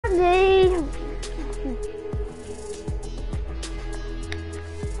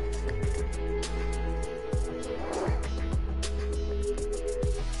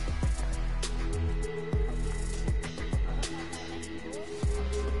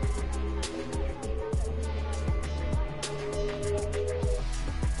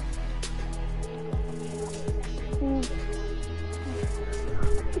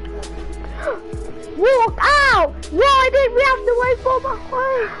we have to wait for my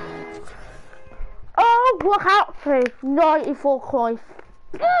way. Oh, work out through 94 coins.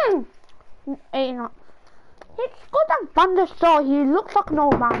 89. It's got that Van der Sar, he looks like an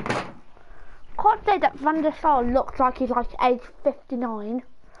old man. Can't say that Van der Sar looks like he's like age 59.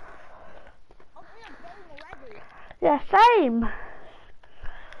 Yeah, same.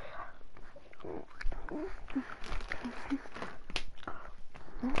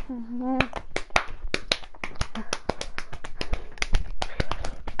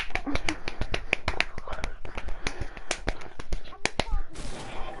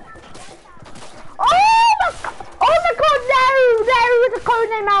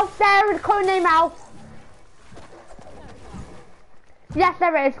 There is a codename mouse. Yes,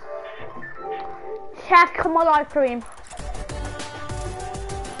 there is. Check my live stream.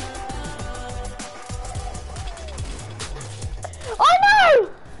 Oh no!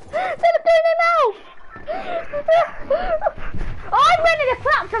 There's a codename mouse. I'm ready to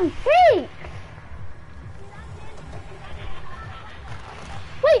clap some cheeks.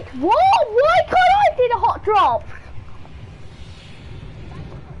 Wait, what? Why can't I see the hot drop?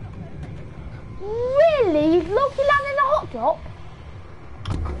 Really? Is Loki landing a hot drop?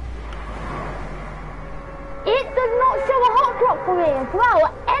 It does not show a hot drop for me as well,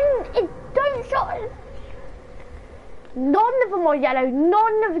 and it don't show. None of them are yellow.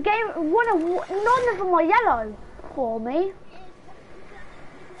 None of the game. None of them are yellow for me.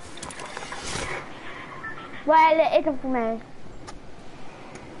 Well, it isn't for me.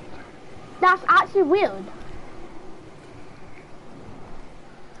 That's actually weird.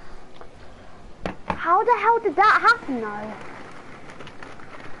 How the hell did that happen though?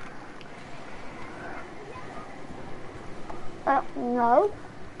 No.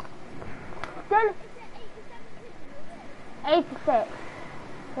 Still 86.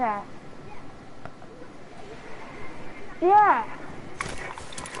 Yeah. Yeah.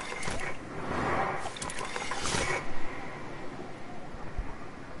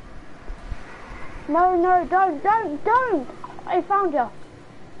 No, don't. I found you.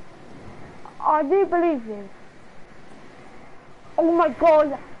 I do believe you. Oh my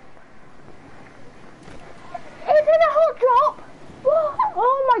god. Is it a hot drop?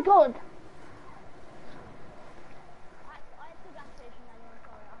 Oh my god. I have to gas station now, I'm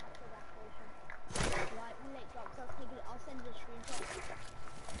sorry, I have to gas station. Right, when late drops, I'll send you a screenshot.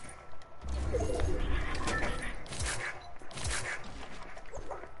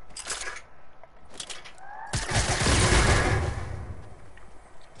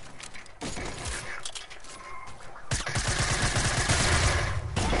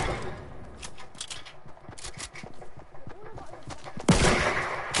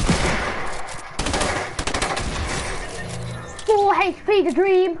 HP the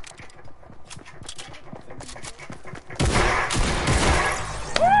dream.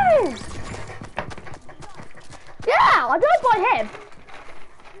 Woo! Yeah, I don't buy him.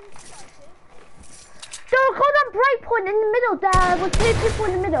 So I got a breakpoint in the middle there with 2 people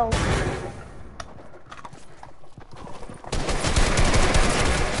in the middle.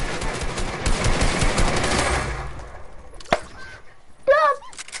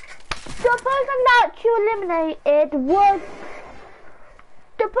 The person that you eliminated was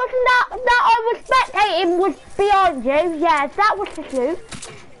the person that I was spectating was behind you. Yeah, that was the clue.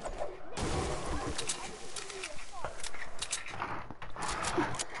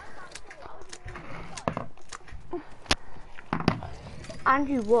 And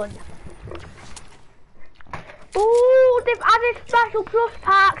you won. Ooh, they've added special plus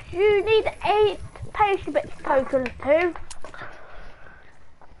packs. You need 8 patient bits tokens too.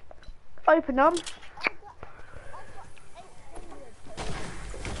 Open them.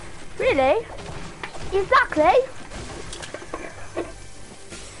 Really? Exactly.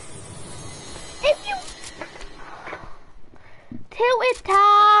 If you Tilted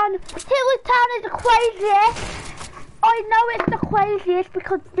Town is the craziest. I know it's the craziest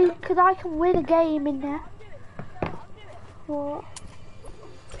because I can win a game in there. What?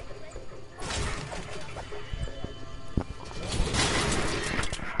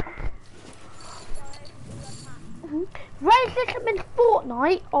 Racism in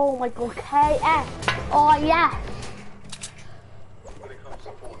Fortnite? Oh my god, KS. Oh yes. When it comes to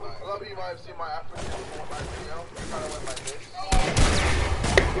Fortnite. A lot of you might have seen my African Fortnite video. It kind of went like this.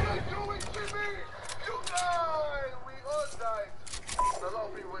 What are you doing to me? You died! We all died. And a lot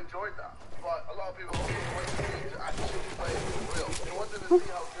of people enjoyed that. But a lot of people also wanted me to actually play it for real. They wanted to see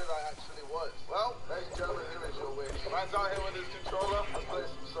how good I actually was. Well, ladies and gentlemen, here is your wish. Man's out here with his controller. Let's play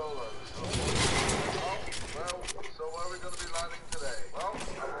some solos. Well, so where are we going to be landing today? Well,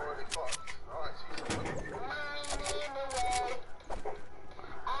 I'm already fucked. Alright, see you soon.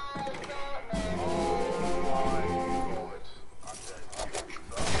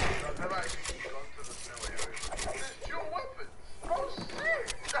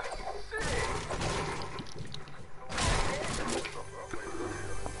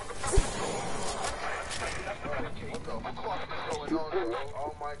 fuck is going on, bro?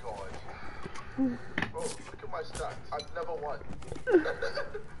 Oh my god. Bro, look at my stats. I've never won.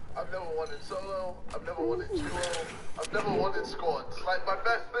 I've never won in solo. I've never won in duo. I've never won in squads. Like, my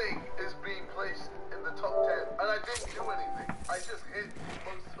best thing is being placed in the top 10. And I didn't do anything. I just hit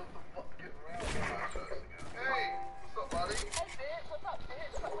most of the fucking rounds. Hey, what's up, buddy? Hey, bitch, what's up,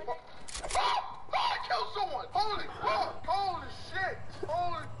 bitch? What's up, Oh! Oh, I killed someone! Holy fuck! Holy shit!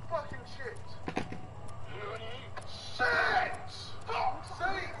 Holy fucking shit! Shit! Fuck's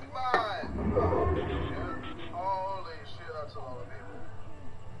sake, man! Holy shit, that's a lot of people.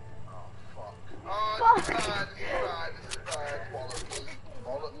 Oh, fuck. Oh, this is bad, this is bad, this is bad. Bollocks.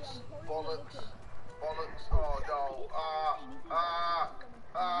 Bollocks. Bollocks. Bollocks. Oh, no.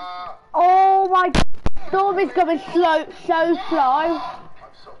 Oh my god. Storm is going slow, so slow.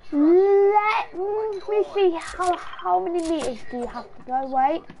 Let me see how many meters do you have to go,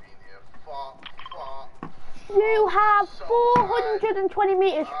 wait. You have 420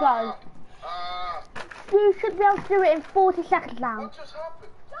 meters to go. You should be able to do it in 40 seconds now. What just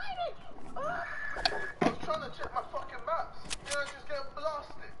happened? I was trying to check my fucking maps. You know, just get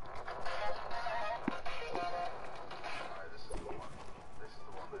blasted. Alright, this is the one. This is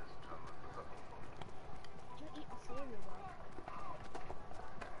the one that is trying to...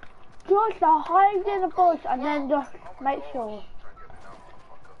 Just hide in the bush and then just make sure.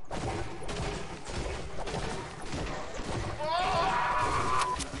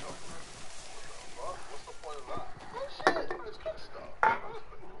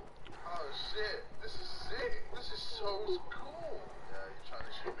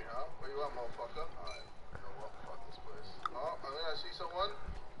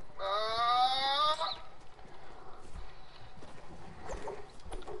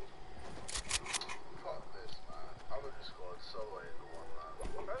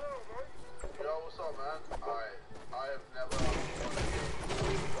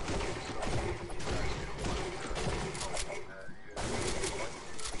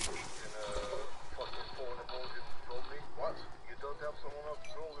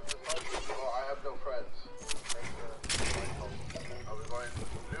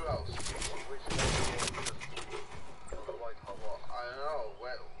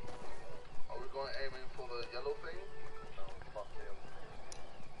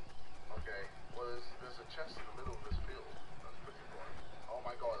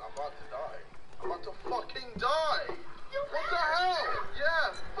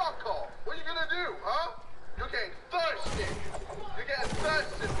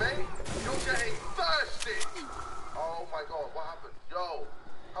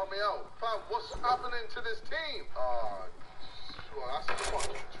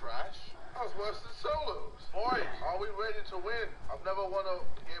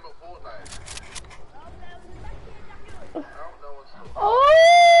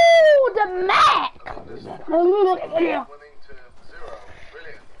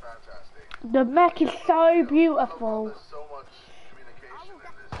 The mech is so beautiful. There's so much communication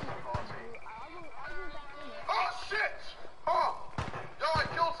in this party. Oh shit! Oh! Yo, I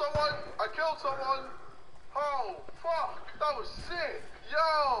killed someone! I killed someone! Oh, fuck! That was sick!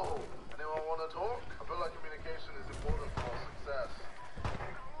 Yo! Anyone want to talk? I feel like communication is important for our success.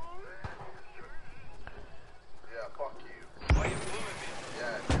 Yeah, fuck you. Why you fooling me?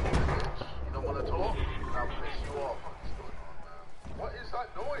 Yeah, you bitch. You don't want to talk? I'll piss you off. What's going on, man? What is that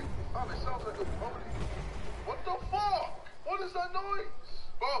noise? Oh, it sounds like a pony. What the fuck? What is that noise?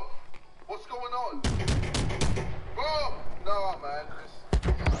 Bro, what's going on? Bro! No, man.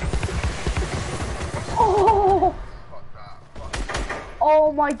 Oh! Fuck that. Fuck that.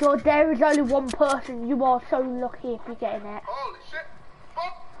 Oh my god, there is only one person. You are so lucky if you're getting it. Holy shit!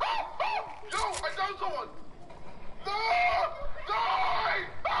 Fuck! Oh, oh! Yo, I downed someone! No! Die!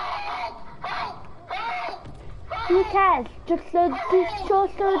 Help! Help! Help! Help! Who cares? Just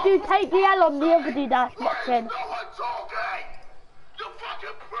do take the L on the other dude that's watching. No one talking! You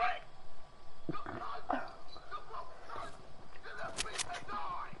fucking prick!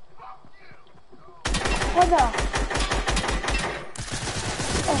 Heather.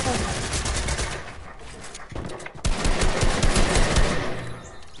 Oh.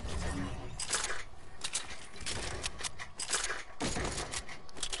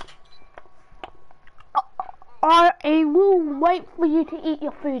 I will wait for you to eat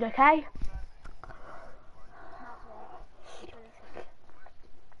your food, okay?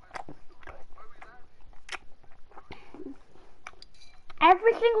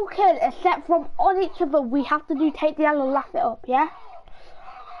 Every single kill except from on each other we have to do take the L and laugh it up, yeah?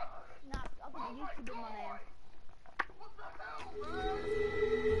 Nah, I've got YouTube in my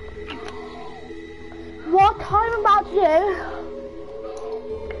name. What time I'm about to do.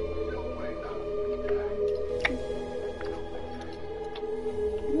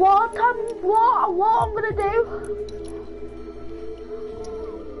 What I'm gonna do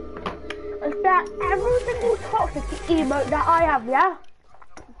is that every single toxic emote that I have, yeah?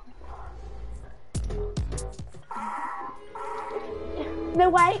 No,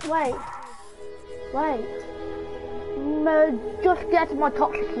 wait. No, just get my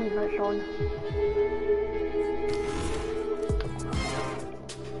toxic emotes on.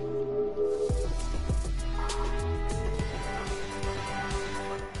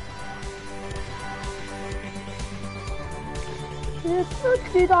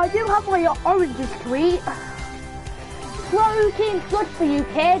 Dude, I do have my oranges tweet. Protein's good for you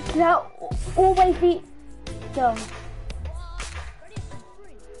kids, so always eat them.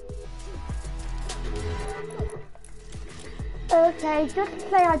 Okay, just to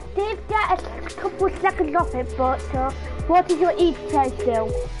say I did get a couple of seconds off it, but what is your ETA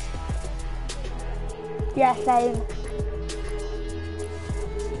still? Yeah, same.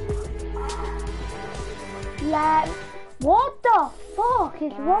 Yeah. What the fuck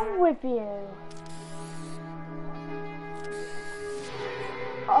is wrong with you?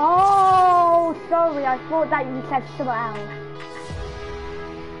 Oh, sorry, I thought that you said something else.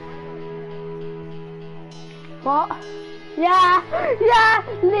 What? Yeah,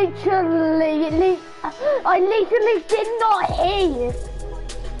 literally, I literally did not hear you.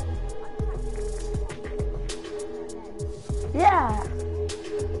 Yeah.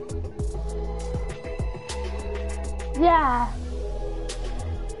 Yeah,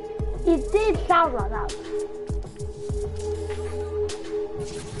 it did sound like that.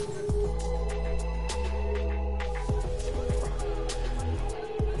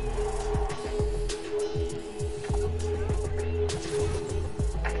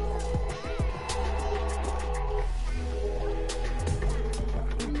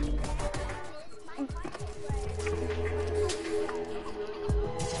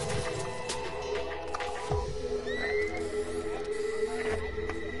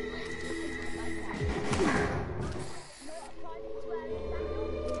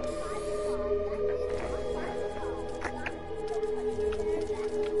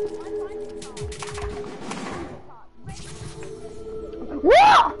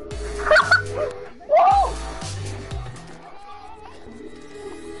 What?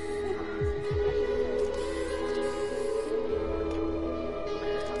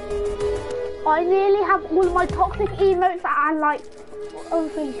 I nearly have all of my toxic emotes and like, oh,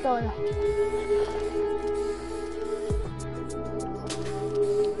 really sorry.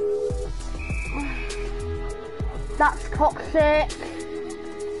 That's toxic.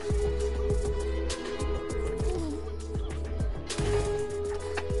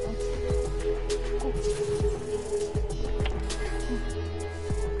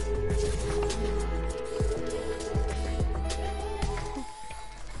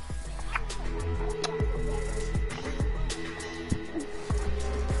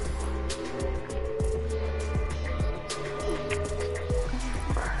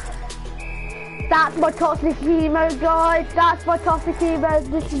 That's my toxic emote, guys. That's my toxic emote.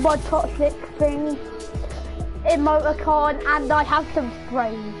 This is my toxic thing. Emoticon, and I have some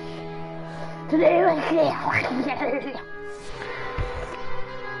sprays to do it.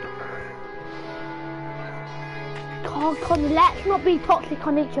 Con, let's not be toxic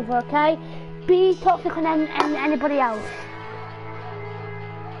on each other, okay? Be toxic on anybody else.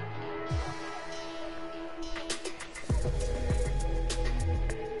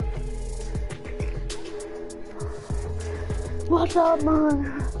 What's up,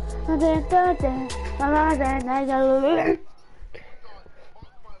 man?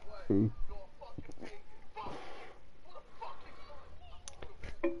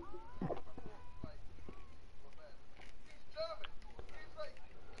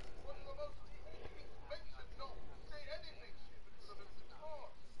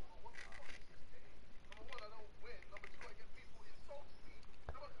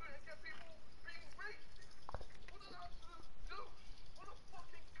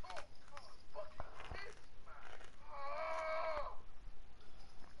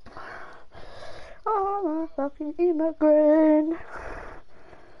 I'm a fucking immigrant.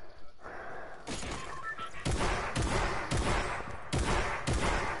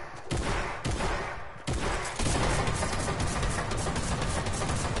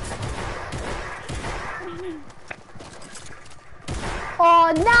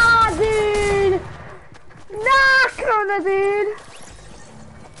 Oh, nah, dude! Nah, Connor, dude!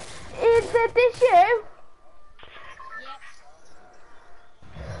 Is this you?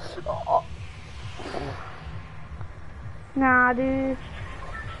 Yep. Oh. Nah, dude.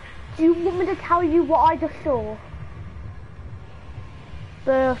 Do you want me to tell you what I just saw?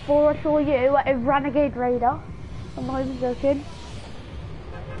 Before I saw you at a Renegade Raider. I'm not even joking.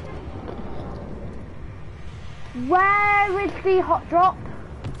 Where is the hot drop?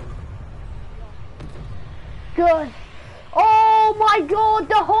 Good. Oh my god,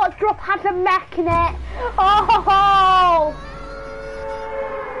 the hot drop has a mech in it. Oh!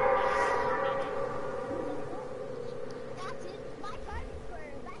 That's it. My private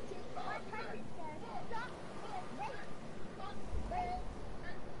square. That's it. My private square. Stop. Wait.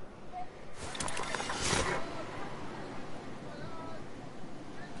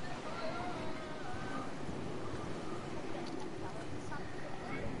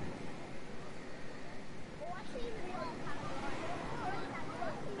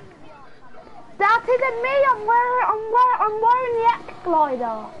 That isn't me. I'm wearing the X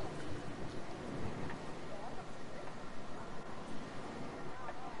glider.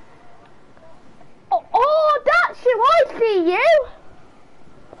 Oh, that's you. I see you.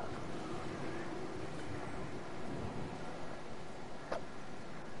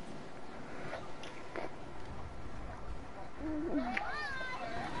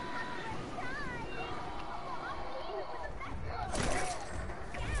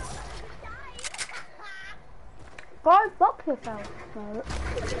 Go fuck yourself. No.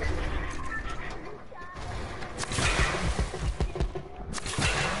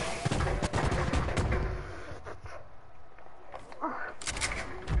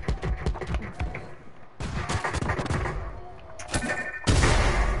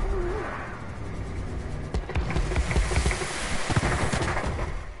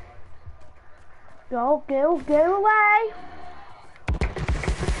 Go away.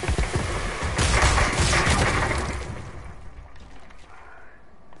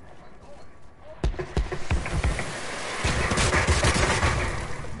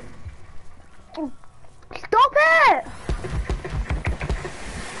 Stop it!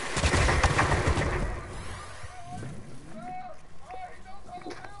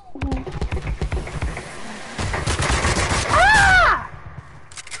 Ah!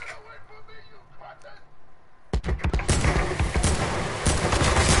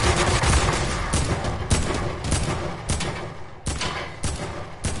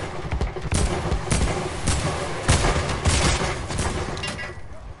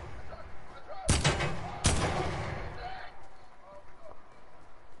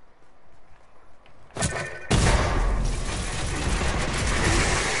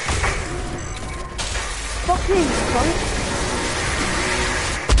 Fucking cunt.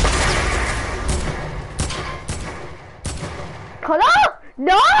 Connor!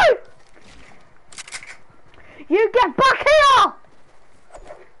 No! You get back here!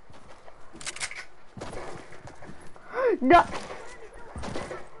 No.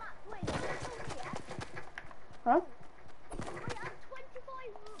 Huh?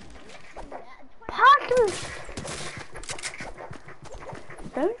 Pass.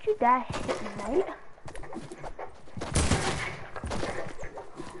 Don't you dare hit me, mate.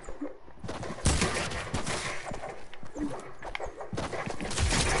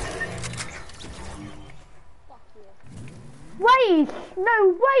 Wait, no,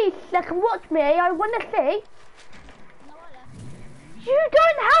 wait a second, watch me, I want to see. No, I left. You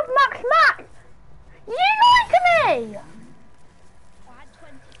don't have max. You lied to me! I had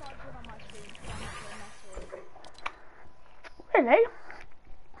 25 wood on my screen. Really?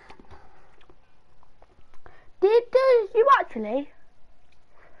 Did you actually?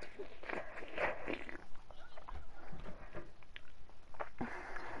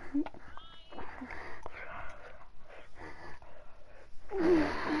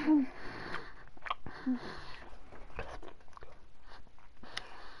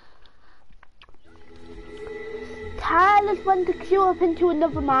 Tell us when to queue up into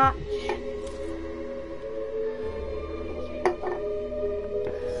another match.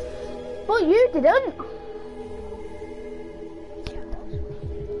 But you didn't.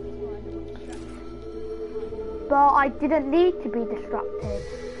 But I didn't need to be distracted.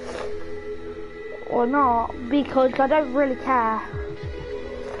 Or not, because I don't really care.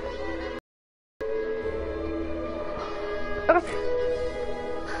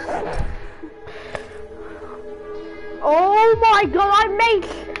 Oh my god,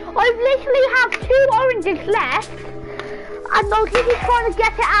 I literally have 2 oranges left, and I was just trying to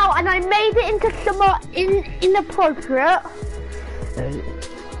get it out, and I made it into somewhat inappropriate.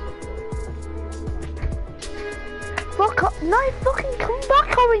 Fuck up, no, fucking come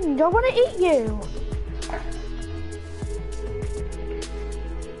back, orange, I want to eat you.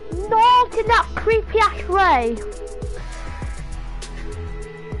 Not in that creepy ass way.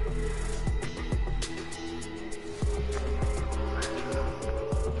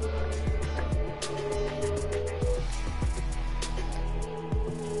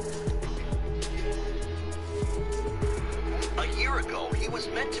 was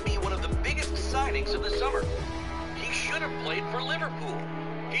meant to be one of the biggest signings of the summer. He should have played for Liverpool.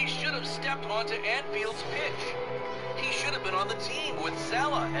 He should have stepped onto Anfield's pitch. He should have been on the team with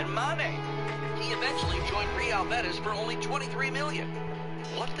Salah and Mane. He eventually joined Real Betis for only 23 million.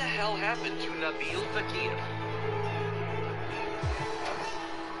 What the hell happened to Nabil Fekir?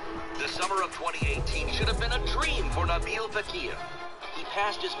 The summer of 2018 should have been a dream for Nabil Fekir. He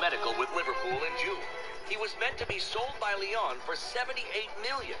passed his medical with Liverpool in June. He was meant to be sold by Lyon for 78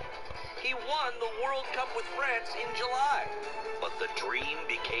 million. He won the World Cup with France in July. But the dream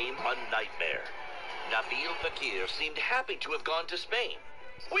became a nightmare. Nabil Fekir seemed happy to have gone to Spain.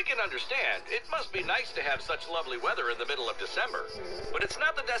 We can understand, it must be nice to have such lovely weather in the middle of December. But it's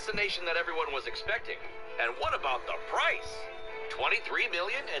not the destination that everyone was expecting. And what about the price? 23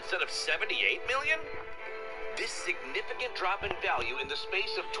 million instead of 78 million? This significant drop in value in the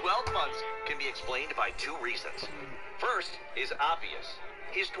space of 12 months can be explained by two reasons. First is obvious.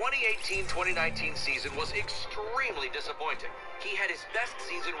 His 2018-2019 season was extremely disappointing. He had his best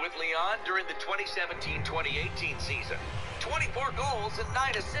season with Lyon during the 2017-2018 season. 24 goals and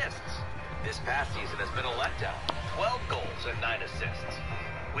 9 assists. This past season has been a letdown. 12 goals and 9 assists.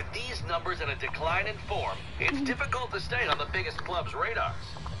 With these numbers and a decline in form, it's difficult to stay on the biggest club's radars.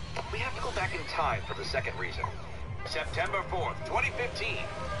 We have to go back in time for the second reason. September 4th, 2015,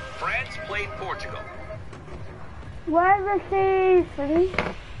 France played Portugal. Where is he?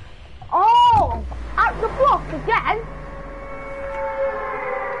 Oh, at the block again.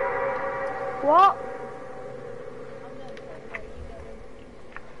 What?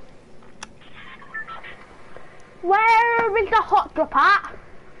 Where is the hot drop at?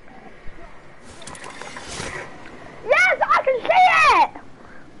 Yes, I can see it!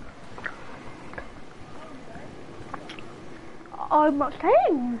 I'm not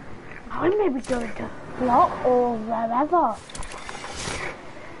saying. I may be going to block or wherever.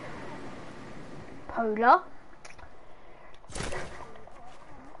 Polar.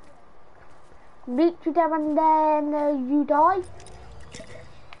 Meet you there and then you die.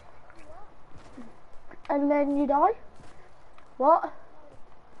 And then you die. What?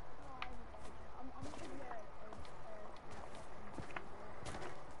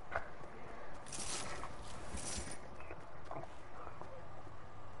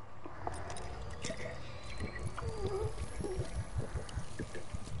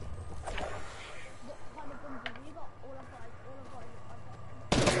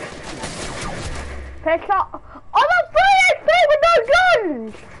 Piss off! I'm a free HP with no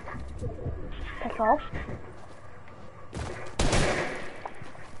guns! Piss off.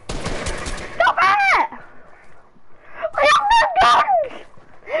 Stop it! I have no guns!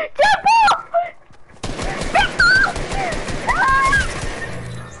 Jump off! Piss off! Ah!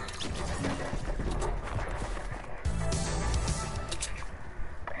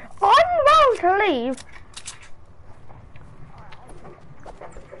 I'm about to leave.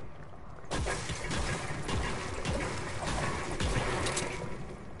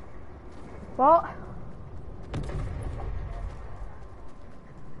 What?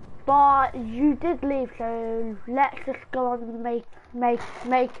 But you did leave, so let's just go on and make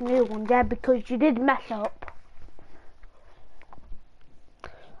a new one, yeah, because you did mess up.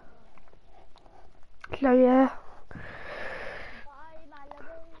 So yeah.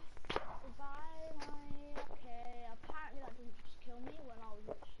 Okay, apparently that didn't just kill me when I was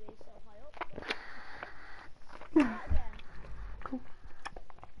literally so high up. Again.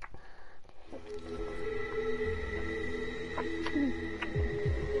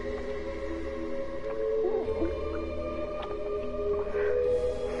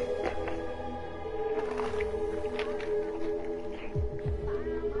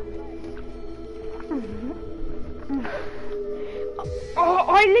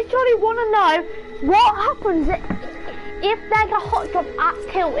 I literally want to know what happens if there's a hot drop at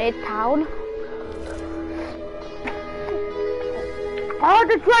Tilted Town. Are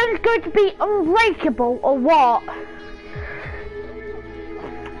the drones going to be unbreakable or what?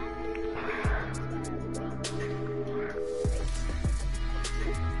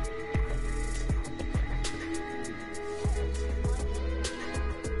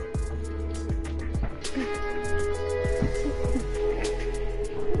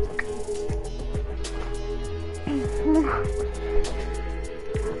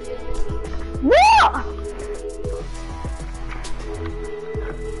 What?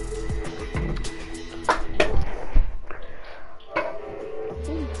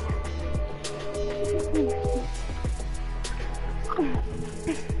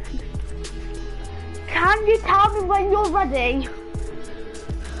 Can you tell me when you're ready?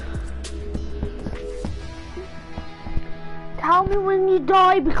 Tell me when you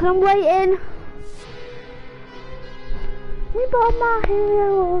die because I'm waiting. Me by my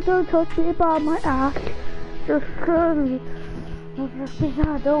hair, don't touch me by my ass. Just slowly, just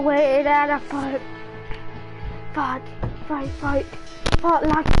behind the way that I fight. Fight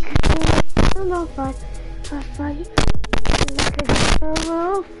like a girl, fight like a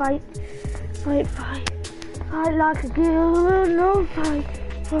girl, fight like a girl, no fight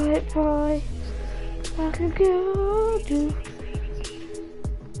like a girl do.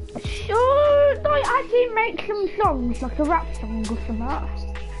 Should I actually make some songs, like a rap song or something?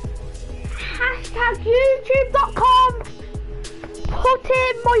 Hashtag YouTube.com. Put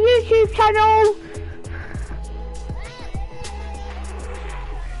in my YouTube channel.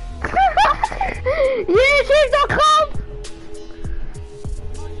 YouTube.com.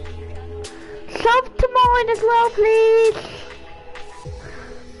 Sub to mine as well, please.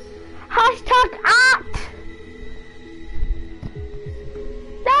 Hashtag at.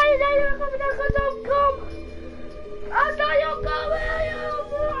 No, you're coming. Oh no, you're going.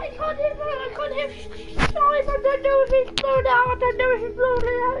 I can't hear. Sorry, I don't know if it's blurred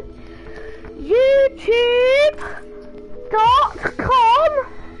out. YouTube.com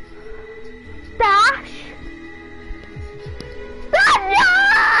dash. No!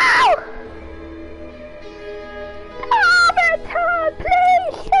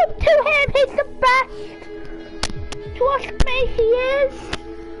 Please sub to him. He's the best. Trust me, he is.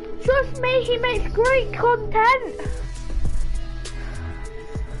 Trust me, he makes great content.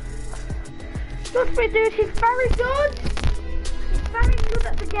 Trust me, dude, he's very good. He's very good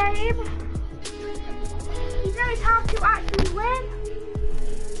at the game. He knows how to actually win.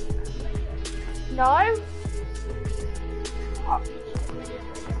 No? Oh.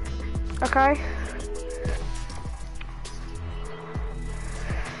 Okay.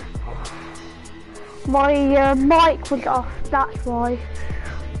 My mic was off, that's why.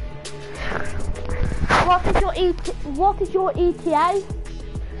 What is your ETA?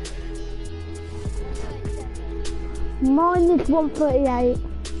 Mine is 138.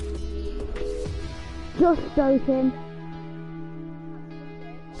 Just joking.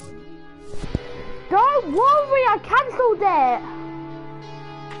 Don't worry, I cancelled it.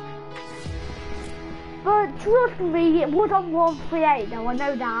 But trust me, it was on 138 now, I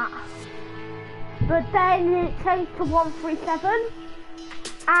know that. But then it changed to 137.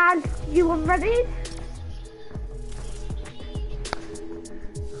 And you were ready?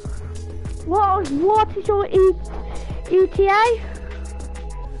 What is your ETA?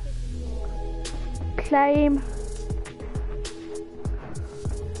 Claim.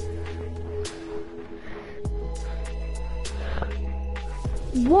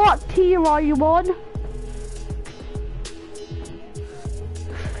 What tier are you on?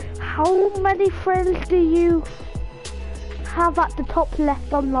 How many friends do you have at the top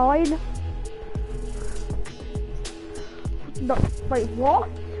left online? No, wait, what?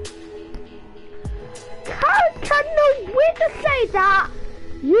 Can the witness say that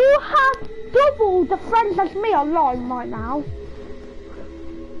you have double the friends as me online right now?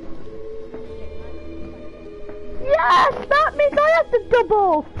 Yes, that means I have the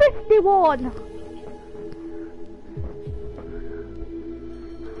double, 51.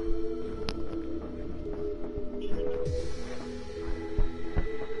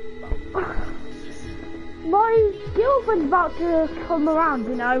 My girlfriend's about to come around,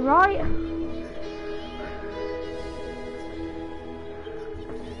 you know, right?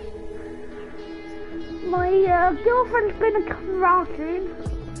 My girlfriend's gonna come around soon,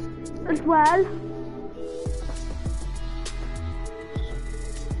 as well.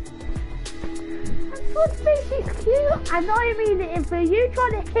 And trust me, she's cute, and I mean it. If you try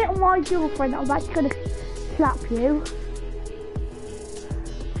to hit on my girlfriend, I'm actually gonna slap you.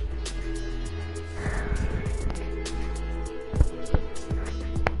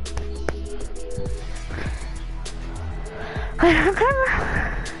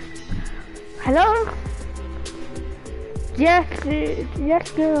 Hello? Yes,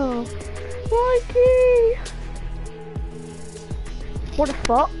 girl. Mikey! What the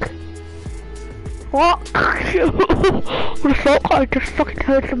fuck? What? What the fuck? I just fucking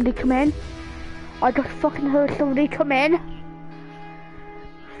heard somebody come in.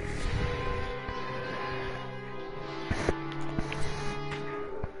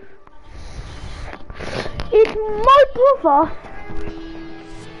 It's my brother.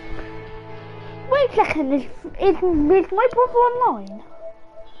 Wait a second, is my brother online?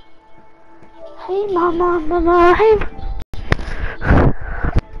 Hey mama, hey.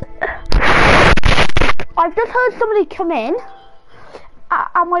 I've just heard somebody come in,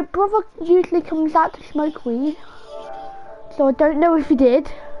 and my brother usually comes out to smoke weed. So I don't know if he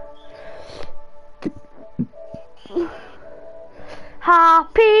did.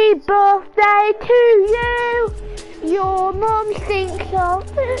 Happy birthday to you. Your mum thinks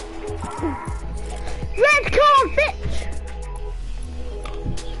of it. Red card, bitch.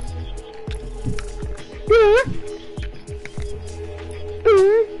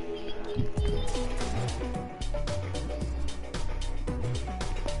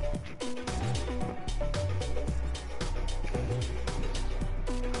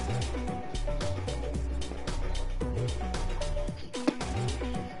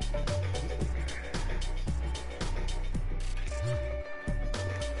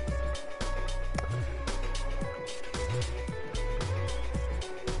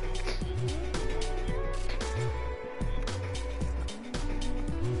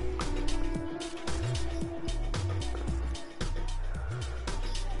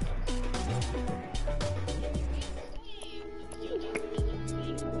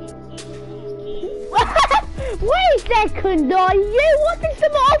 Wait a second, are you wanting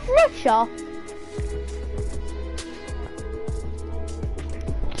some off Russia?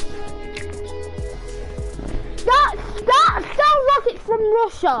 That sounds like it's from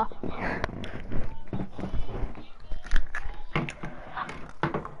Russia.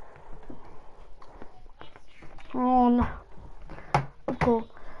 On. Of course.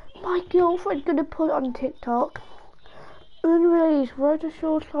 My girlfriend's gonna put it on TikTok. Unreleased Road to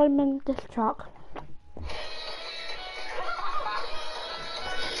Shore Simon diss track.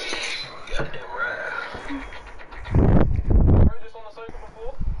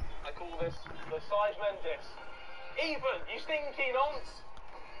 Sidemen diss. Even, you stinky nonce!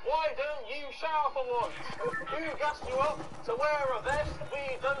 Why don't you shower for once? Who gassed you up to wear a vest?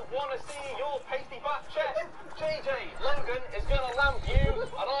 We don't want to see your pasty fat chest. JJ, Logan is gonna lamp you,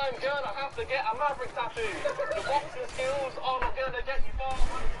 and I'm gonna have to get a maverick tattoo. Your boxing skills are not gonna get you far.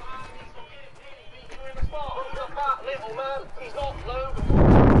 He's a fat little man, he's not Logan.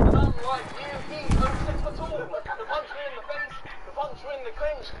 And unlike you, he's only 6 foot tall. The punch you in the face, the punch you in the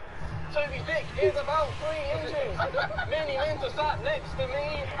clinch. Toby's dick is about 3 inches. Mini Minter sat next to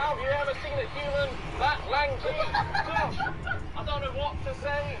me. Have you ever seen a human that lanky? Gosh, I don't know what to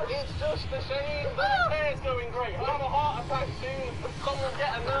say. It's just a shame that his hair's going great. I'll have a heart attack soon. Someone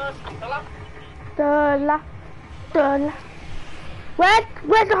get a nurse.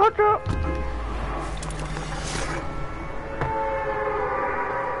 Where's the hot drop?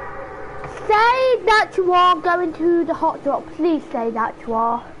 Say that you are going to the hot drop. Please say that you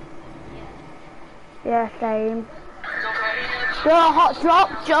are. Yeah, same. The hot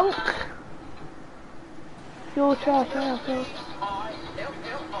drop junk. Your turn.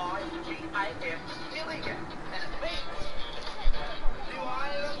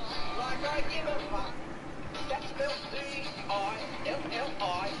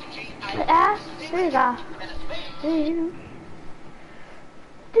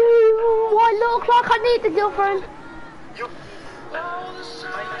 Do I look like I need the girlfriend?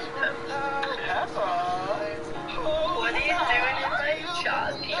 What are you doing in my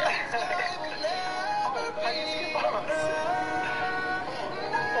chat?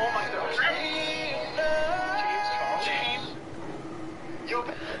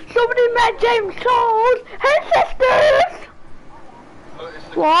 Somebody met James Charles. Hey sisters!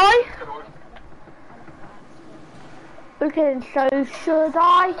 Why? Okay, so should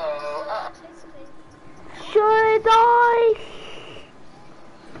I?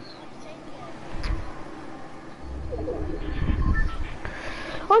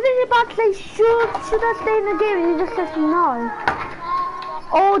 I was thinking about to say should I stay in the game and he just says no.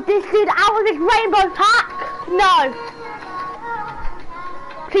 Oh, this dude out of his rainbow pack? No.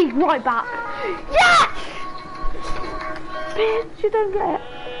 Please, right back. Yes! Bitch, you don't get it.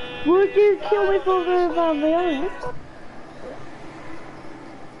 Would you kill me for the honest?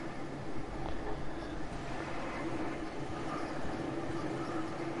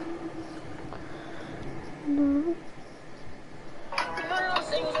 No.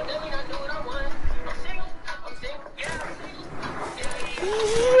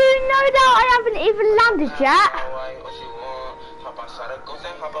 You know that I haven't even landed yet.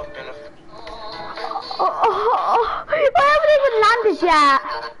 I haven't even landed yet.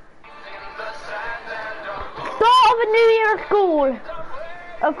 Start of a new year at school.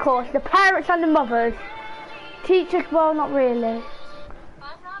 Of course, the parents and the mothers. Teachers, well, not really.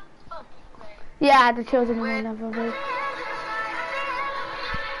 Yeah, the children will never be.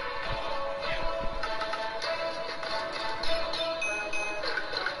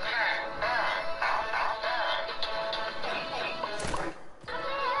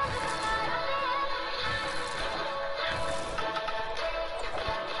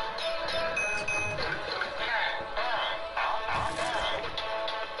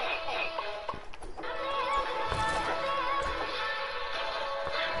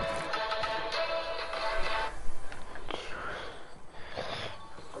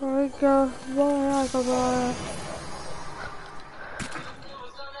 go white, I go white.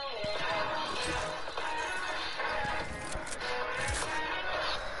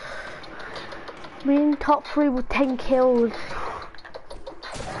 We in top 3 with 10 kills.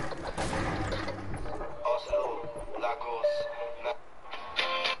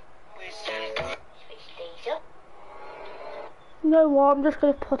 You know what, I'm just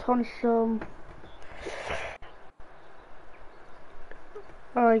gonna put on some.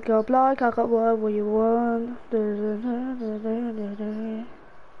 I got black, I got whatever you want.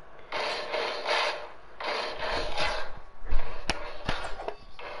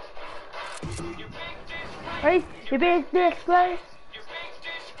 Hey, you big disgrace.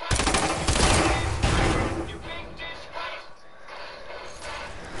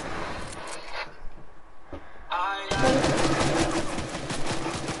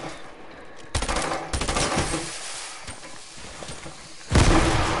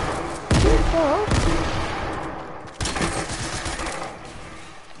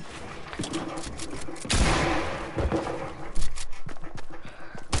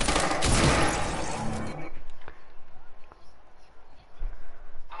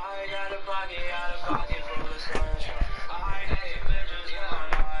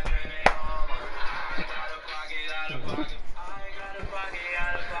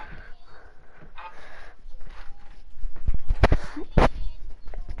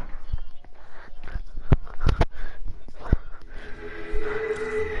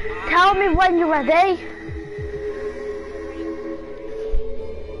 Tell me when you're ready.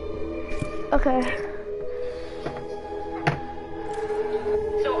 Okay.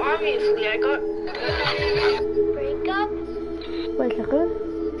 So obviously I got Breakup. Wait a second.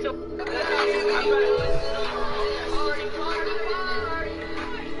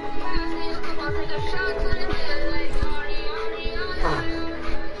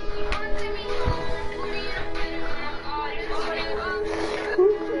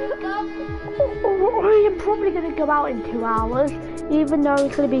 I am probably going to go out in 2 hours, even though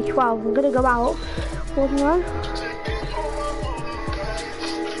it's going to be 12. I'm going to go out. Wasn't I?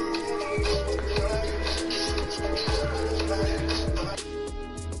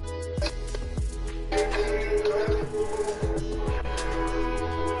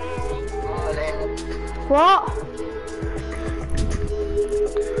 What?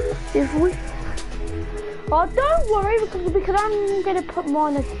 If we... Oh, don't worry, because I'm going to put more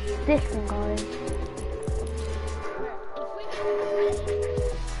on this one, guys.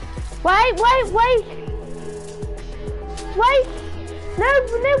 Wait! No,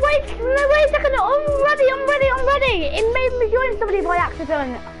 wait a second. I'm ready. It made me join somebody by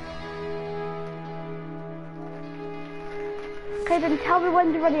accident. Okay, then tell me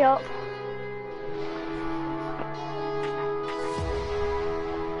when you're ready up.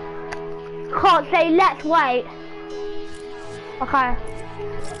 Can't say let's wait. Okay.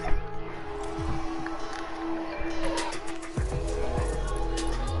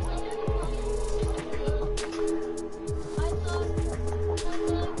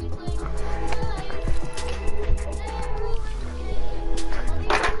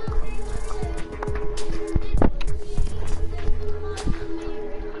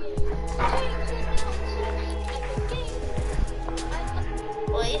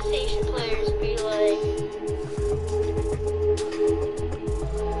 PlayStation players be like,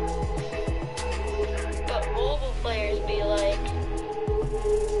 but mobile players be like,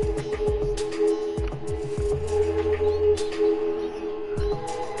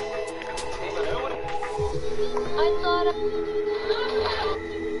 I thought I'm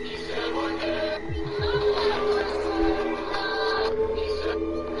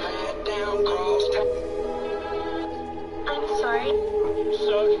sorry.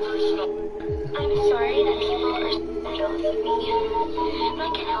 I'm sorry that people are so jealous of me. I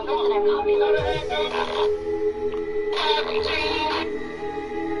can't help it that I'm popular.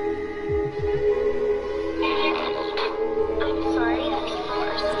 I'm sorry that people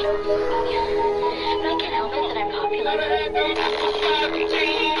are so jealous of me. I can't help it that I'm popular.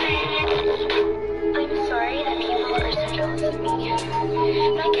 I'm sorry that people are so jealous of me.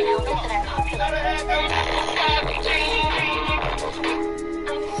 I can't help it that I'm popular.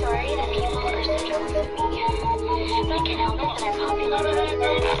 I'm sorry that people are so jealous of me. I can't help it that I'm popular.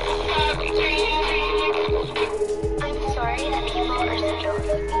 I'm sorry that people are so jealous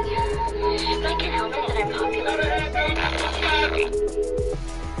of me. I can't help it that I'm popular.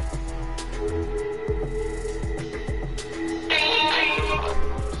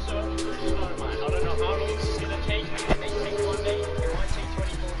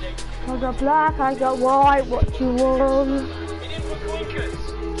 I got black, I got white, what you want? It is for quickers.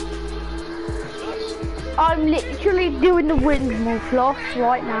 I'm literally doing the windmill floss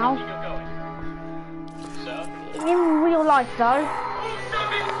right now. In real life though.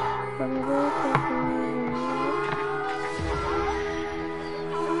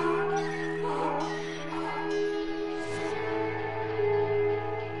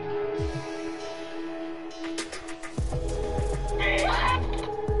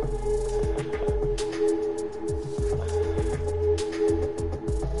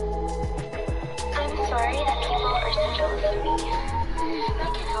 I'm sorry that people are so jealous of me. I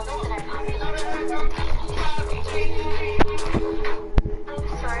can't help it that I'm popular. I'm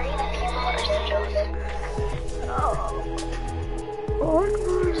sorry that people are so jealous of me.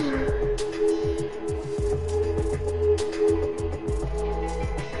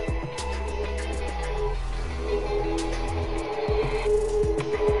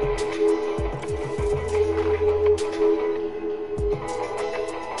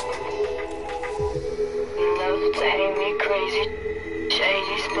 Love to hate me crazy,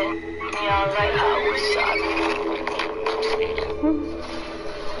 shady spin me all like hot wasabi.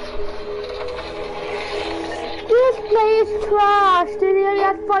 This play is trash. He only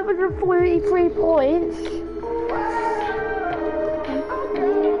had 543 points.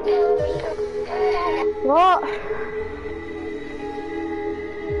 What?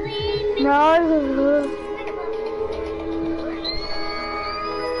 No.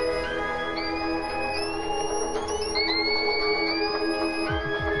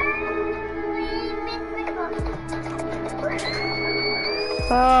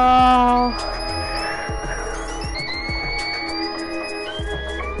 Oh.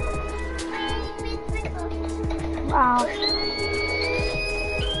 Wow.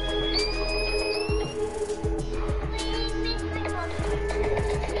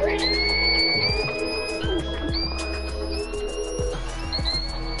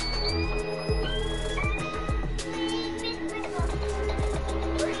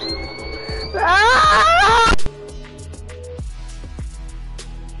 Ah!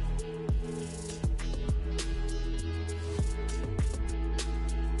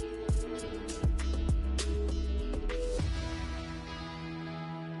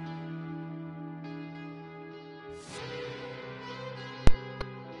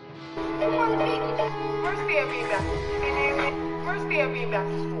 First day of being back. First day of being back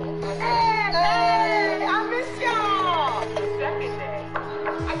to school. Hey, I missed y'all. Second day.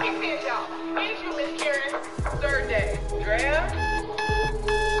 I keep seeing y'all. Ain't you, Miss Karen? Third day. Drea?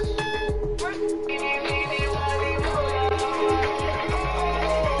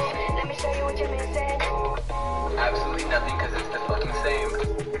 Let me show you what your man said. Absolutely nothing, because it's the fucking same.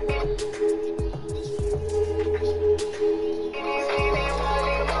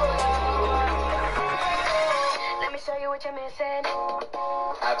 Let me show you what your man said.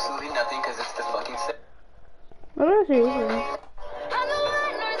 Absolutely nothing, because it's the fucking same. I don't see it. I'm the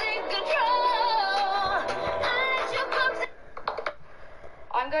one who's in control. I let you come.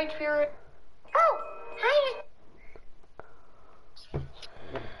 I'm going to be... Oh, hi.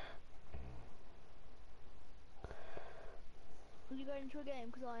 Will you go into a game?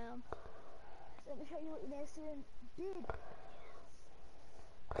 Because I am. So let me show you what your man's doing. Big.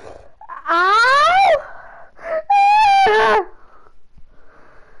 Ow!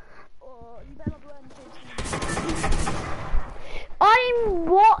 Oh, you better not be wearing the same skin.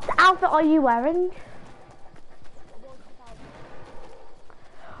 What outfit are you wearing?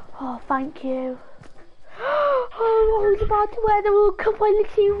 Oh, thank you. Oh, I was about to wear the World Cup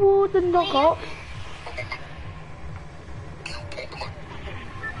Quality Awards and knock up.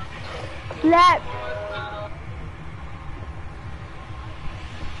 Let's.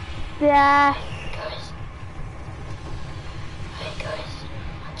 Yeah.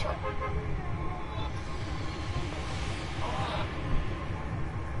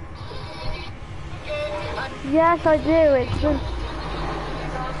 Yes, I do. It's just...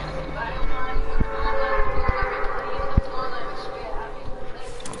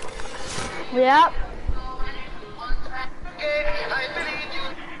 Yep.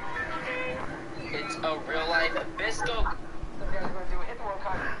 It's a real life biscuit.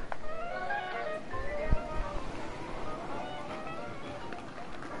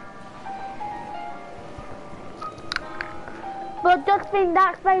 But just think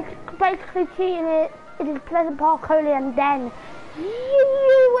that's basically cheating it. It is Pleasant Park only, and then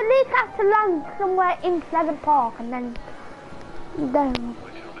you at least have to land somewhere in Pleasant Park, and then. As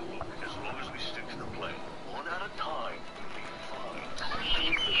long as we stick to the plan, one at a time, we'll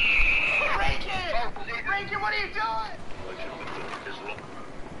be fine. Rankin, what are you doing?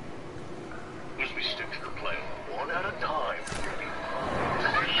 As we stick to the plan, one at a time, we'll be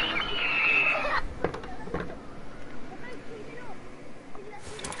fine.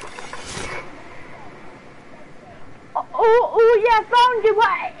 literally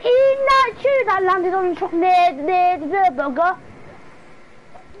what in that shoe that landed on the truck near the burger.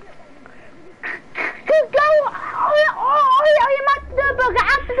 Go! Oh, you mad the burger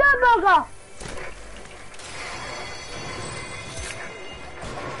after the burger.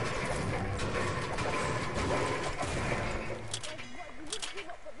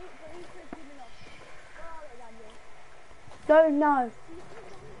 Don't know.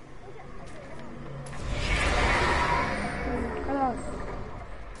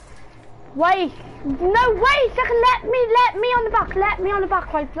 Wait, no, wait a second, let me on the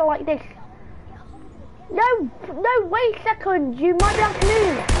back, like this. No, wait a second, you might be able to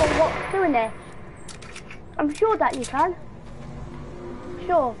move for what's doing there. I'm sure that you can.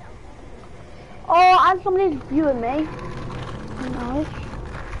 Sure. Oh, and somebody's viewing me. Nice.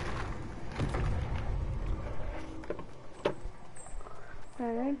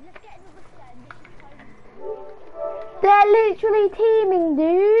 Okay. They're literally teaming,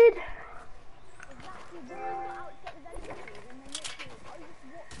 dude.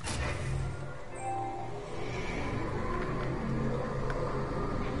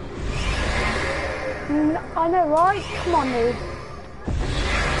 I know, right? Come on, dude.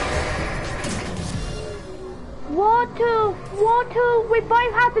 What we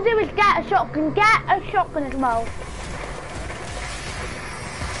both have to do is get a shotgun as well.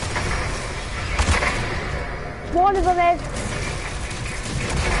 One of them is.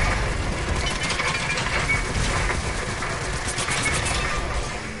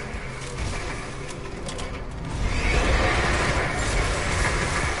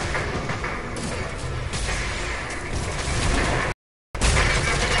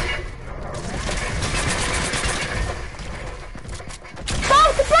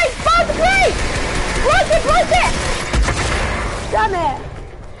 Break it! Damn it!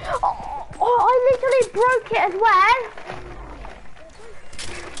 Oh, I literally broke it as well.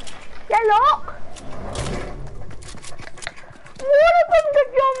 Yeah, look. One of them did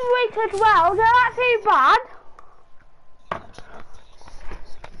John Wick as well. They're not too bad.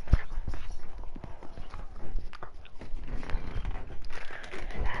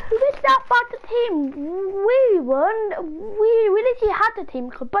 Who is that bad the team? We won. We literally had the team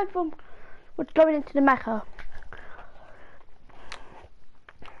because both of them were going into the mecha.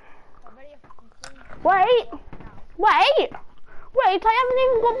 Wait, I haven't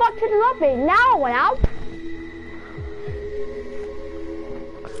even gone back to the lobby. Now I went out.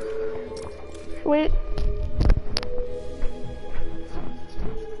 Sweet.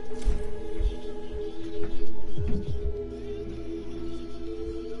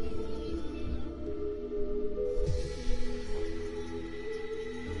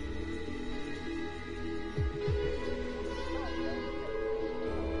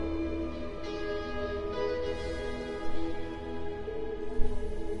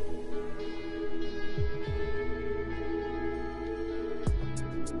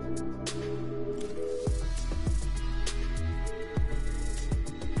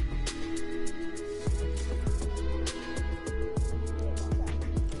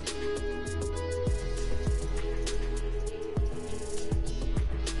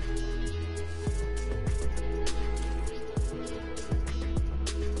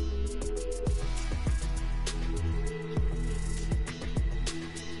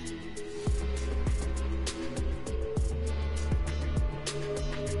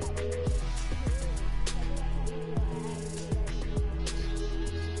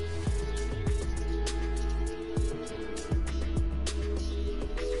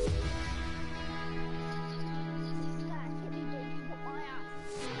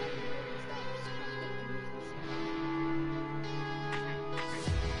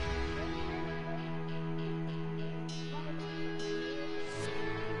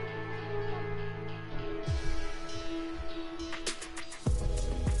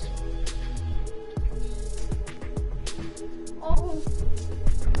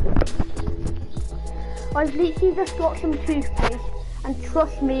 I've literally just got some toothpaste, and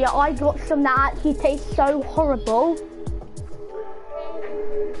trust me, I got some that actually tastes so horrible.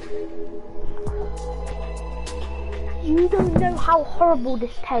 You don't know how horrible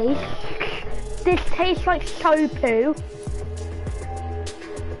this tastes. This tastes like soap poo.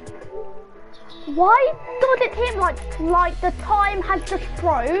 Why does it seem like the time has just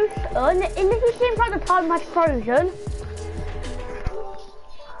frozen? It literally seems like the time has frozen.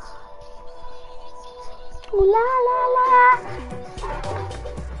 Ooh, la la la.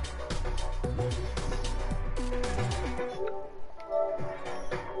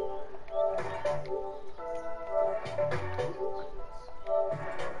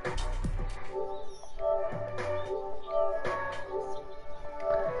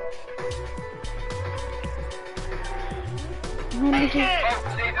 Diamonds,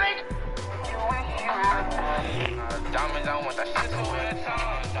 I want that shit to wear the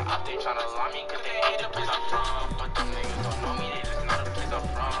tongue. The op, they tryna lie me cause they hate the place I'm from. But them niggas don't know me, they just know the place I'm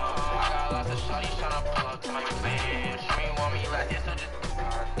from. I got lots of shorties tryna pull up to my crib. She ain't want me last year, so just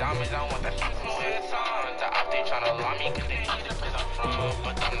diamonds, I want that shit to wear the tongue. The op, they tryna lie me cause they hate the place I'm from.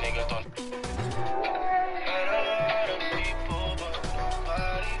 But them niggas don't.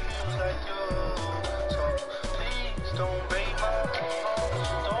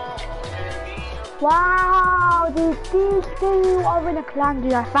 wow, these two are in a clan,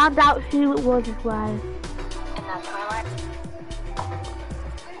 dude. I found out who it was as well. And that's my life.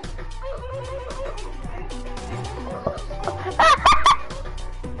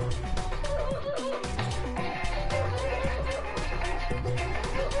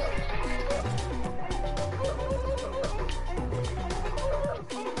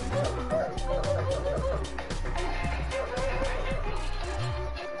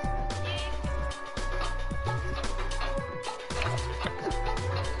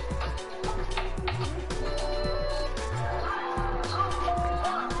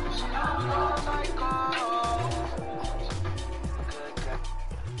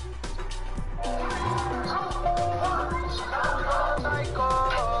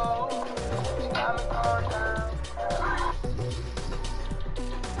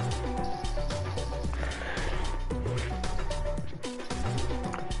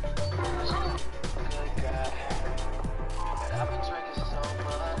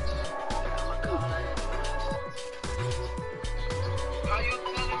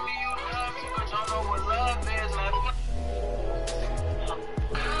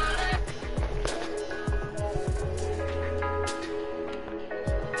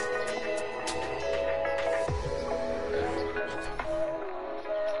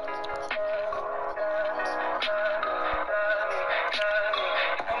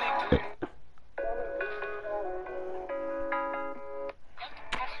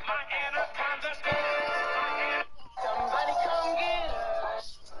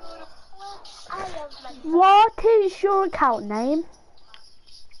 What is your account name?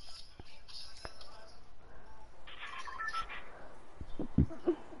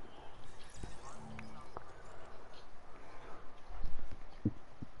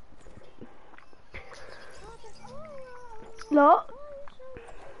 Look.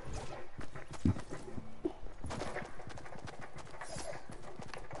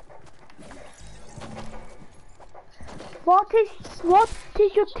 What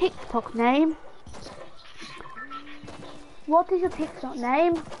is your TikTok name? What is your TikTok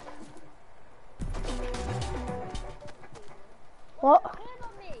name? What?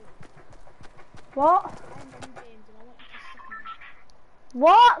 What?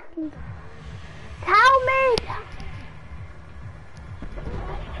 What? Tell me!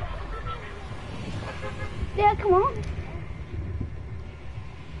 Yeah, come on.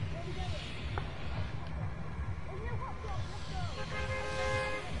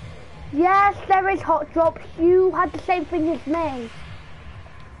 Yes, there is hot drops. You had the same thing as me.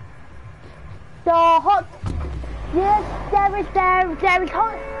 The hot, yes, there is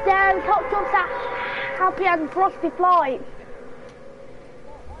hot drops that happy and frosty flights.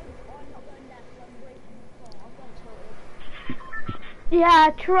 Yeah,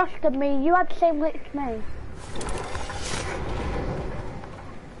 trust me, you had the same glitch as me.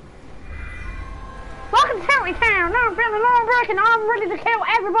 Welcome to County Town. I'm feeling long break and I'm ready to kill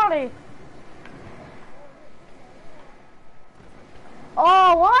everybody.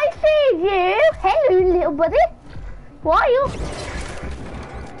 Oh, I see you. Hello, little buddy. Why are you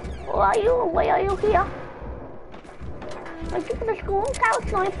here? Are you gonna school? Tower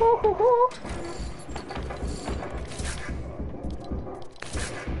sniper.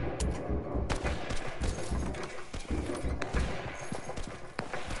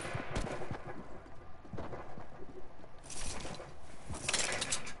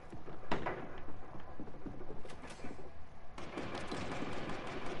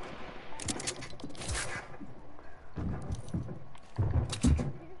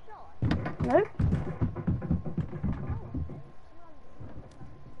 No.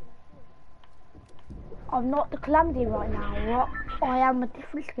 I'm not the Calamity right now. What? I am a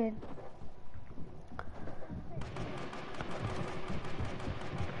different skin.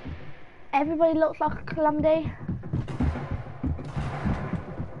 Everybody looks like a Calamity.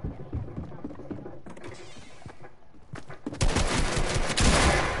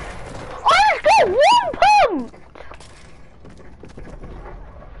 I just got one pump!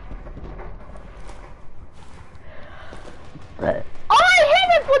 I hit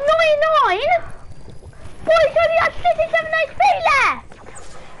it for 99, but it's only at 67 HP,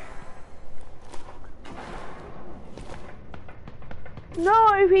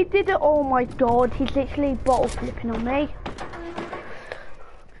 me the... Oh my god, he's literally bottle flipping on me.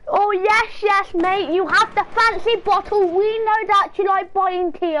 Oh yes, mate, you have the fancy bottle. We know that you like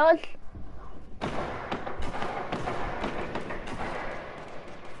buying tears.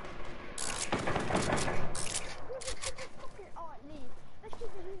 Alright, leave. Let's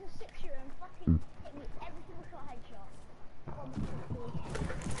just use a 6-shooter and fucking hit me every single shot headshot.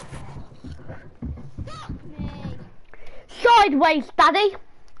 Fuck me! Sideways, daddy.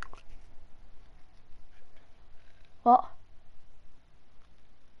 What?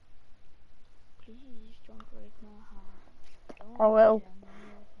 Please don't break my heart. I will.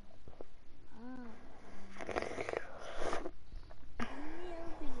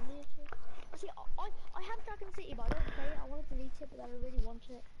 See, I have Dragon City, but I don't play it. I want to delete it, but I really want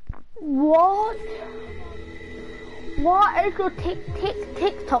it. What? What is your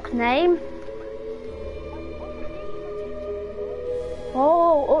TikTok name?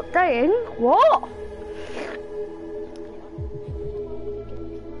 Oh, updating? What?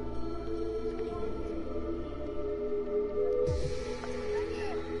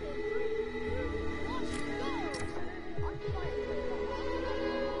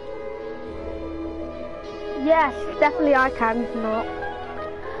 Yes, definitely I can, if not.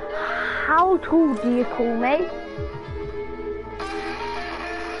 How tall do you call me?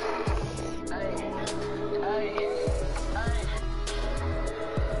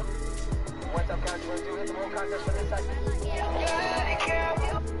 What's up, guys? We're doing some more contests for this side.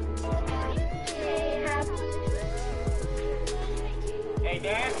 Hey,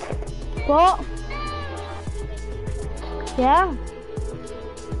 Dan. What? Yeah?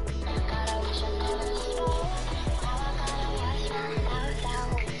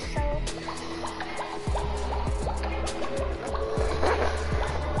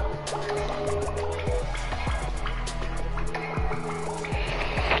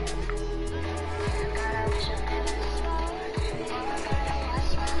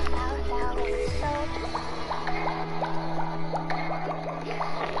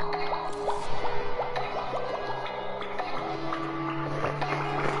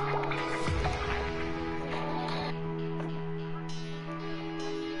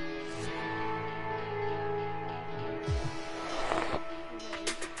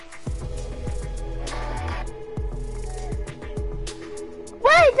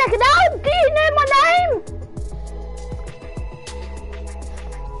 Wait a second, how do you know my name?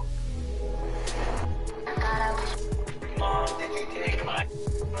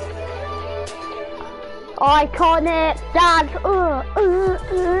 Iconic, Dad.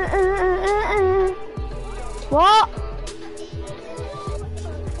 What?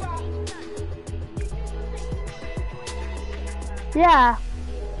 Yeah.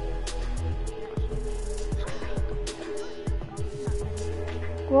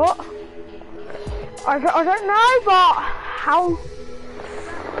 What? I don't know, but how?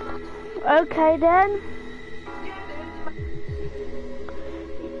 Okay then.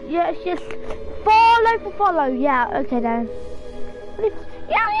 Yeah, it's just follow for follow. Yeah, okay then.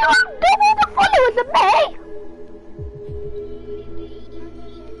 Yeah, you have double the followers than me.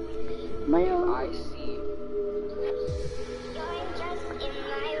 I see.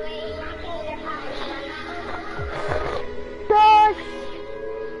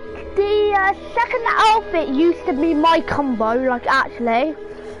 The second outfit used to be my combo, like actually.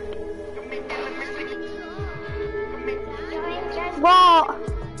 What?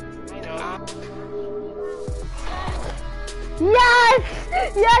 Yes!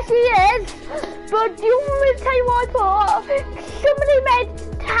 Yes, he is! But do you want me to tell you what I thought? Somebody made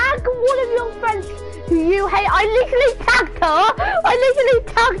tag one of your friends who you hate. I literally tagged her. I literally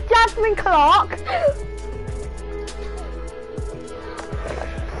tagged Jasmine Clark.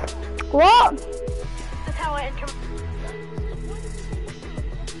 What? That's how I enter.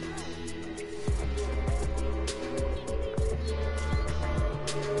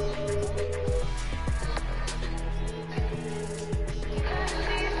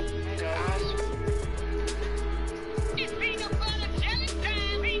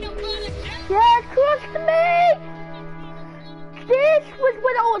 Yeah, trust me. This was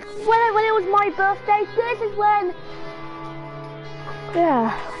when it was my birthday. This is when.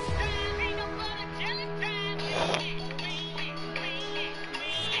 Yeah.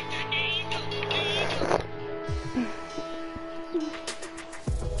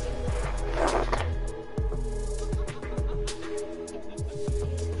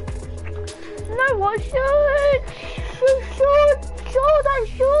 No, what should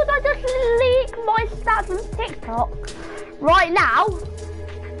I just leak my stats on TikTok right now?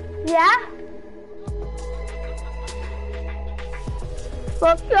 Yeah?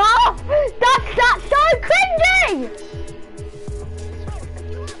 Fuck off! That's so cringy!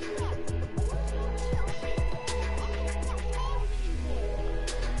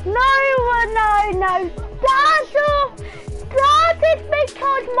 No. That is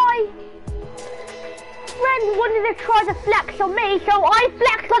because my friend wanted to try to flex on me, so I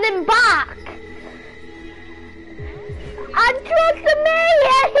flexed on him back. And trust me,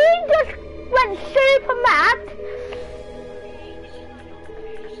 he just went super mad.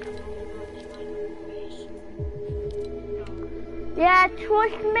 Yeah,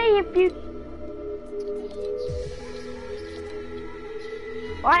 trust me if you...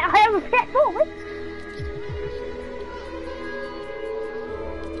 Right, I have a pet boy.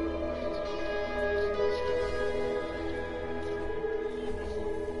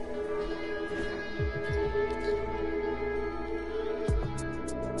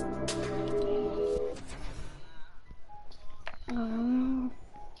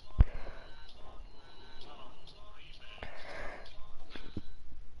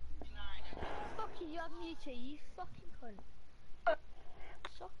 Fuck you, have me too, you fucking cunt.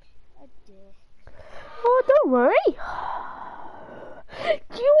 Suck a dick. Oh, don't worry. Do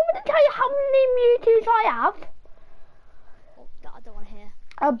you want me to tell you how many Mewtwo's I have? Oh, that I don't want to hear.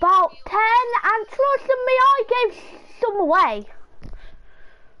 About 10, and trust me, I gave some away.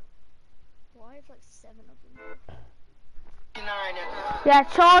 Well, I have like 7 of them. Yeah,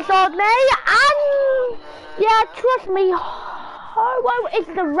 Charizard me, and yeah, trust me, Ho-Oh is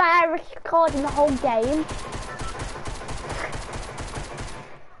the rarest card in the whole game.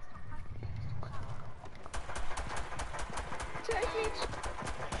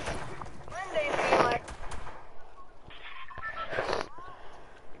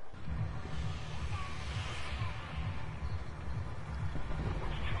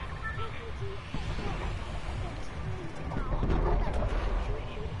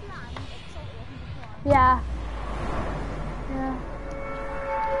 Yeah. Yeah.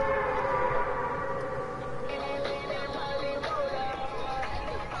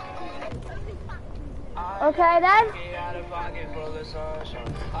 Okay then.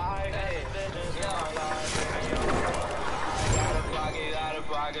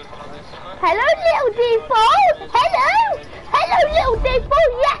 Hello, little default. Hello. Hello, little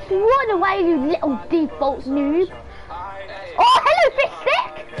default. Yes, run away, you little default noob. Oh, hello, fish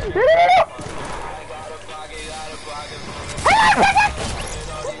stick.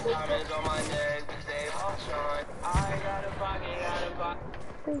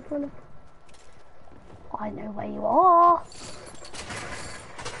 I know where you are.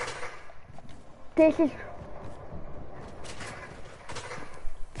 This is...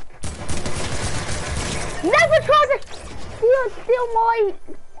 Never try to steal my...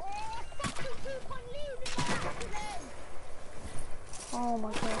 Oh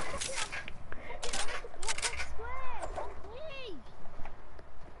my god.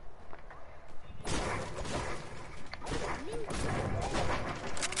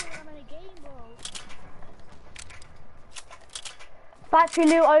 Battery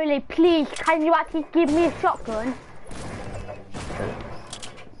loot only, please, can you actually give me a shotgun?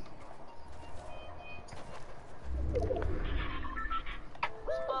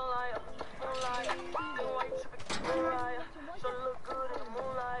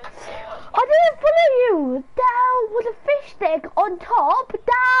 I didn't follow you. There was a fish stick on top.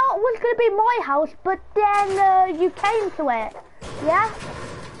 That was going to be my house, but then you came to it. Yeah?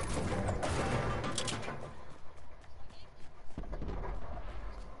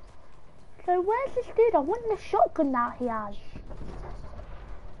 So where's this dude? I want the shotgun that he has.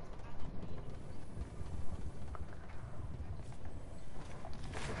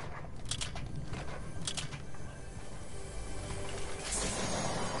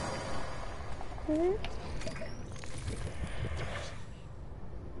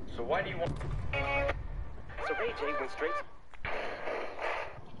 So why do you want... So AJ went straight...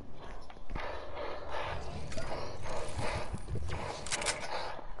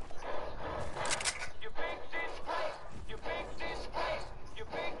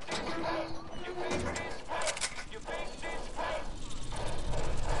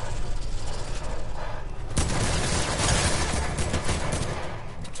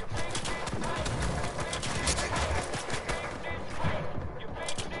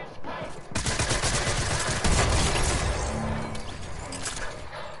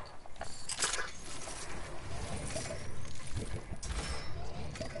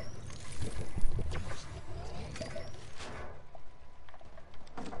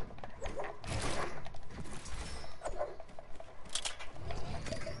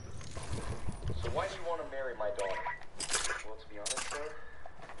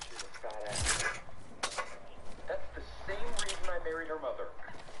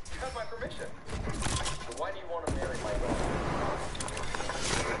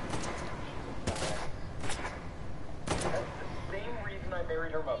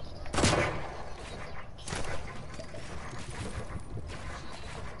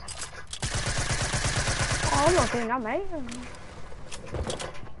 I'm not doing that, mate.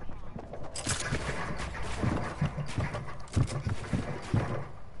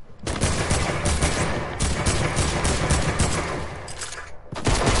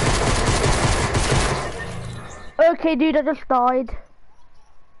 Okay, dude, I just died.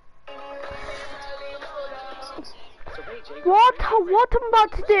 What I'm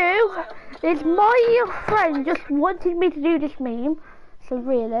about to do is my friend just wanted me to do this meme, so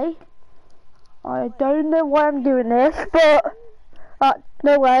really, I don't know why I'm doing this, but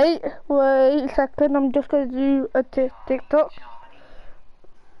no, wait a second, I'm just gonna do a TikTok.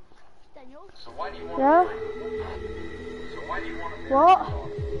 Yeah? What?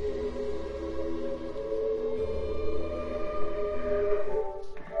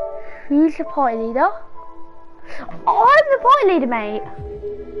 Who's the party leader? Oh, I'm the party leader, mate.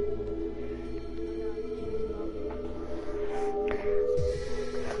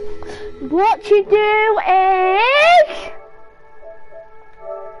 What you do is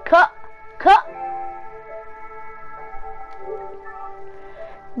cut.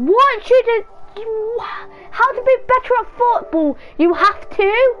 What you do? How to be better at football? You have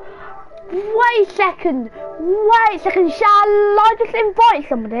to. Wait a second. Shall I just invite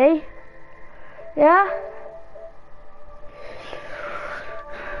somebody? Yeah.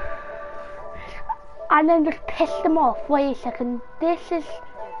 And then just piss them off. Wait a second. This is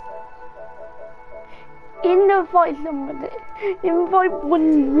invite somebody. Invite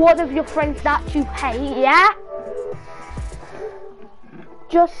one of your friends that you hate. Yeah.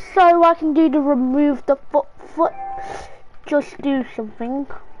 Just so I can do the remove the foot. Just do something.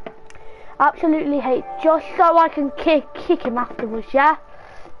 Absolutely hate. Just so I can kick him afterwards. Yeah.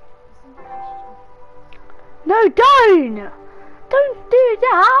 No, don't do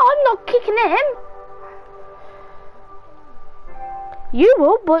that. I'm not kicking him. You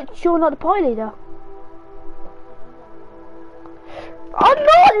will, but you're not the party leader. I'm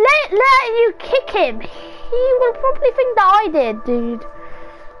not letting you kick him. He will probably think that I did, dude.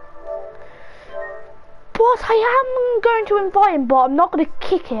 But I am going to invite him, but I'm not going to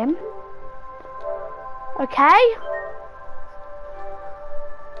kick him. Okay?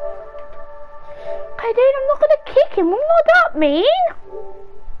 Okay, dude, I'm not going to kick him. I'm not that mean.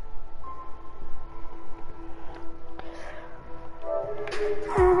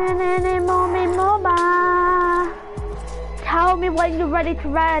 Tell me when you're ready to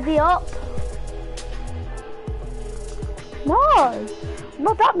ready up. No, I'm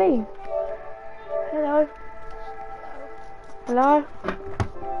not that mean. Hello. Hello.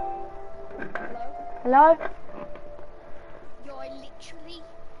 Hello. Yo, I literally,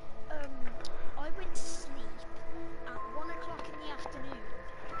 I went to sleep at 1 o'clock in the afternoon.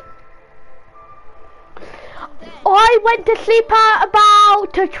 I went to sleep at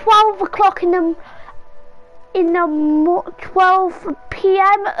about 12 o'clock in the 12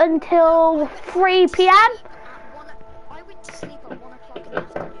 p.m. until 3 p.m. I went to sleep at 1 o'clock in the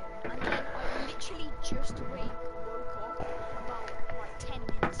afternoon, and then I literally just woke up about like 10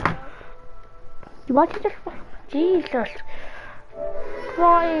 minutes ago. Why did you just... Jesus Christ.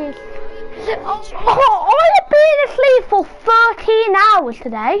 I have been asleep for 13 hours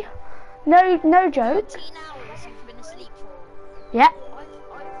today. No joke. 13 hours you've been asleep for? Yeah.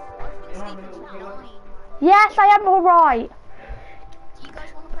 I've been sleeping for 9. Yes, I am alright. Do you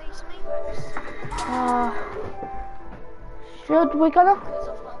guys want to play some Apex? Should we gonna? Because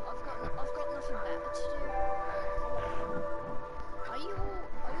I've got nothing better to do. Are you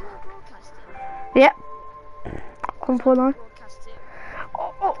all broadcasting? Yep. I'm for now. Broadcasting.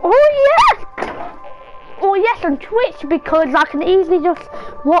 Oh yes! Oh yes, on Twitch, because I can easily just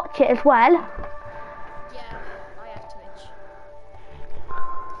watch it as well. Yeah, I have Twitch.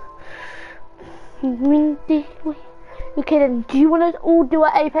 Okay then, do you want to all do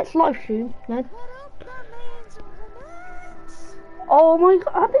an Apex live stream then? What up, my mans? Oh my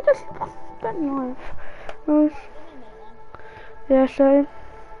god, how did I just spend live? Nice. Yeah, same.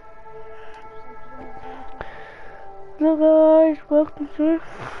 Hello guys, welcome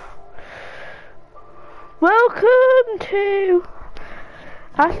to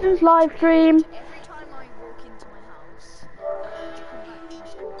Ashton's live stream.